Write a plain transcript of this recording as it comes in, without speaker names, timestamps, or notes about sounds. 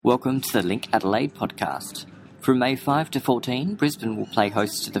Welcome to the LinkAdelaide podcast. From May 5 to 14, Brisbane will play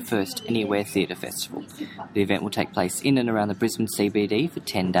host to the first Anywhere Theatre Festival. The event will take place in and around the Brisbane CBD for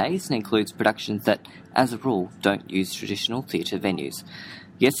 10 days and includes productions that, as a rule, don't use traditional theatre venues.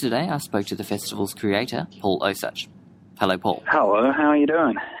 Yesterday, I spoke to the festival's creator, Paul Osuch. Hello, Paul. Hello, how are you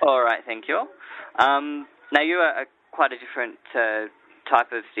doing? All right, thank you. Now, you are quite a different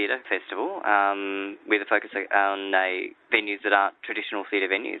type of theatre festival with a focus on venues that aren't traditional theatre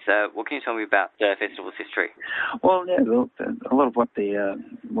venues. What can you tell me about the festival's history? Well, yeah, a lot of what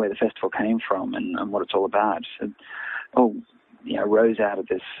where the festival came from and what it's all about. It all rose out of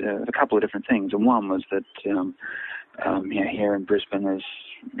this a couple of different things, and one was that here in Brisbane, there's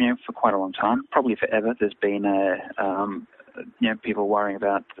for quite a long time, probably forever, there's been people worrying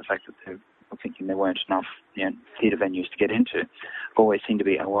about the fact that they're thinking there weren't enough theatre venues to get into. Always seemed to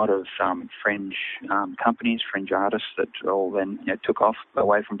be a lot of fringe companies, fringe artists that all then took off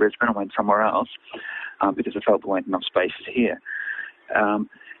away from Brisbane and went somewhere else because they felt there weren't enough spaces here.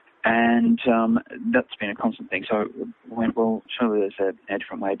 And that's been a constant thing. So we went, well, surely there's a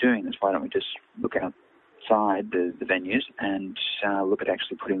different way of doing this. Why don't we just look outside the venues and look at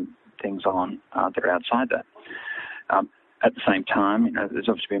actually putting things on that are outside that. At the same time, there's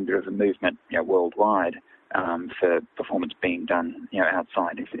obviously been a bit of a movement worldwide for performance being done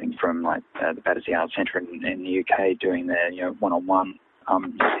outside, everything from like the Battersea Arts Centre in the UK doing their one-on-one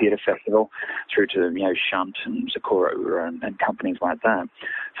theatre festival through to Shunt and Sakura and companies like that.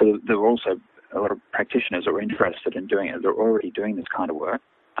 So there were also a lot of practitioners that were interested in doing it. They're already doing this kind of work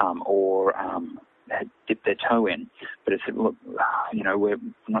or had dipped their toe in, but it said, look, we're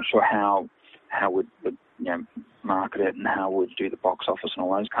not sure how would market it and how would do the box office and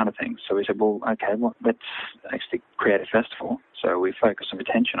all those kind of things. So we said, let's actually create a festival. So we focus some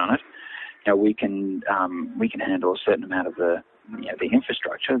attention on it. We can handle a certain amount of the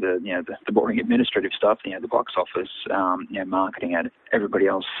infrastructure, the boring administrative stuff, the box office, marketing it. Everybody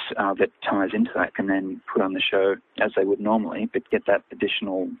else that ties into that can then put on the show as they would normally, but get that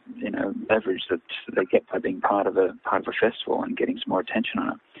additional leverage that they get by being part of a festival and getting some more attention on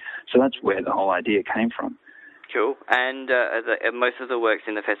it. So that's where the whole idea came from. Cool. And most of the works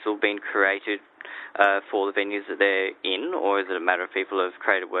in the festival been created for the venues that they're in, or is it a matter of people have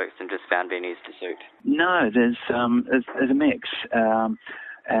created works and just found venues to suit? No, there's a mix,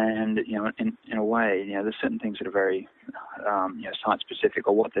 and in a way, there's certain things that are very site specific.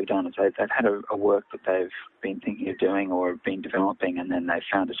 Or what they've done is they've had a work that they've been thinking of doing or been developing, and then they've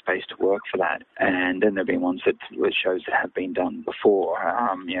found a space to work for that. And then there've been ones that were shows that have been done before.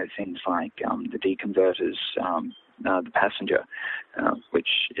 Things like the Deconverters. The Passenger, which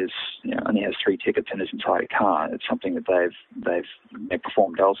is only has 3 tickets and is inside a car. It's something that they've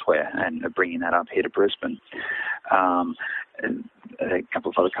performed elsewhere and are bringing that up here to Brisbane. And a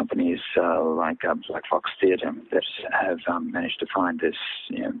couple of other companies like Black Fox Theatre that have managed to find this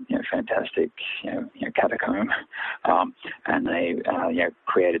fantastic catacomb, and they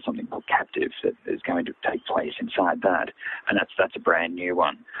created something called Captive that is going to take place inside that, and that's a brand new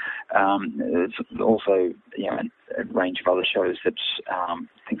one. There's also a range of other shows that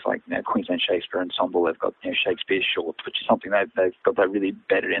things like Queensland Shakespeare Ensemble. They've got Shakespeare Shorts, which is something they've got that really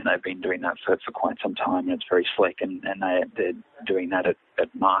bedded in. They've been doing that for quite some time, and it's very slick. And they're doing that at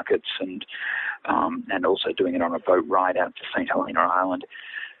markets and also doing it on a boat ride out to St Helena Island.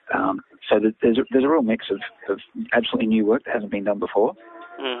 So there's a real mix of absolutely new work that hasn't been done before.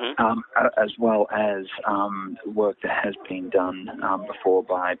 Mm-hmm. As well as work that has been done before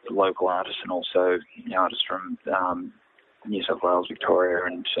by local artists and also artists from New South Wales, Victoria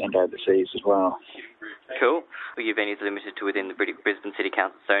and overseas as well. Cool. Well, your venues are limited to within the Brisbane City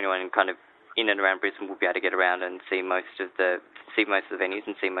Council, so anyone kind of in and around Brisbane will be able to get around and see most of the venues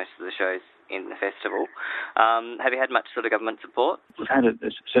and see most of the shows in the festival. Have you had much sort of government support? We've had a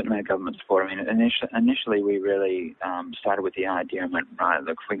certain amount of government support. I mean, initially we really started with the idea and went, right,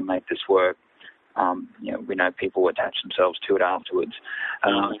 look, if we can make this work, we know people attach themselves to it afterwards.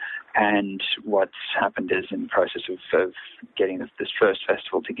 And what's happened is in the process of getting this first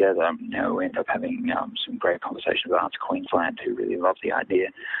festival together, we ended up having some great conversations with Arts Queensland, who really love the idea.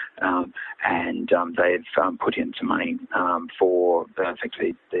 And they've put in some money for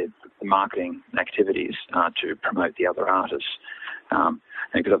effectively the marketing activities to promote the other artists.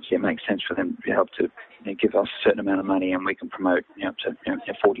 Because obviously it makes sense for them to help to give us a certain amount of money and we can promote up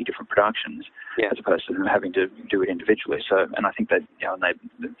to 40 different productions, as opposed to them having to do it individually. So, and I think that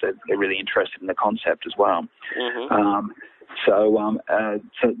they're really interested in the concept as well. Mm-hmm. So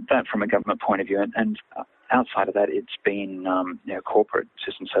that from a government point of view, and outside of that, it's been corporate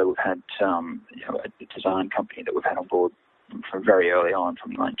system. So we've had a design company that we've had on board from very early on,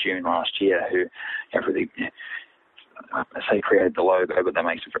 from like June last year, who have really, I say created the logo, but that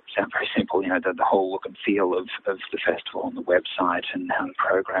makes it sound very simple. The whole look and feel of the festival on the website and how the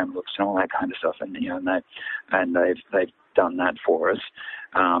program looks and all that kind of stuff. And they've done that for us,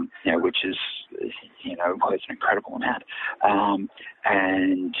 which is worth an incredible amount.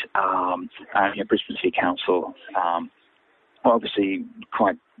 Brisbane City Council, obviously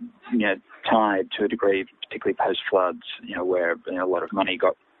quite tied to a degree, particularly post floods, where a lot of money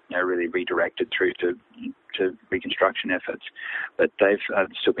got really redirected through to reconstruction efforts, but they've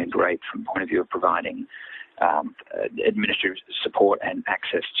still been great from the point of view of providing administrative support and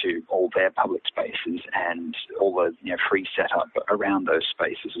access to all their public spaces and all the free setup around those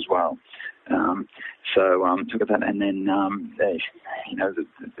spaces as well. Look at that, and then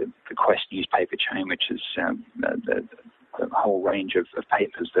the Quest newspaper chain, which is the whole range of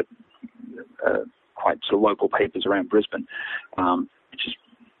papers that quite sort of local papers around Brisbane, which is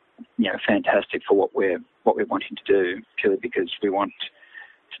fantastic for what we're wanting to do, purely because we want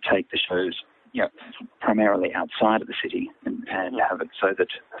to take the shows primarily outside of the city and have it so that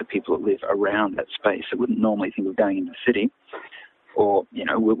the people that live around that space that wouldn't normally think of going into the city, or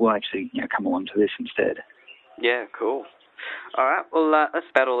will actually come along to this instead. Yeah, cool. All right, well that's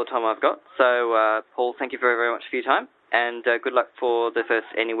about all the time I've got. So Paul, thank you very, very much for your time. And good luck for the first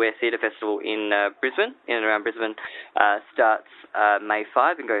Anywhere Theatre Festival in Brisbane, in and around Brisbane. Starts May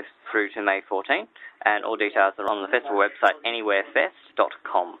 5 and goes through to May 14. And all details are on the festival website,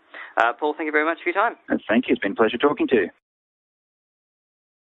 anywherefest.com. Paul, thank you very much for your time. Thank you. It's been a pleasure talking to you.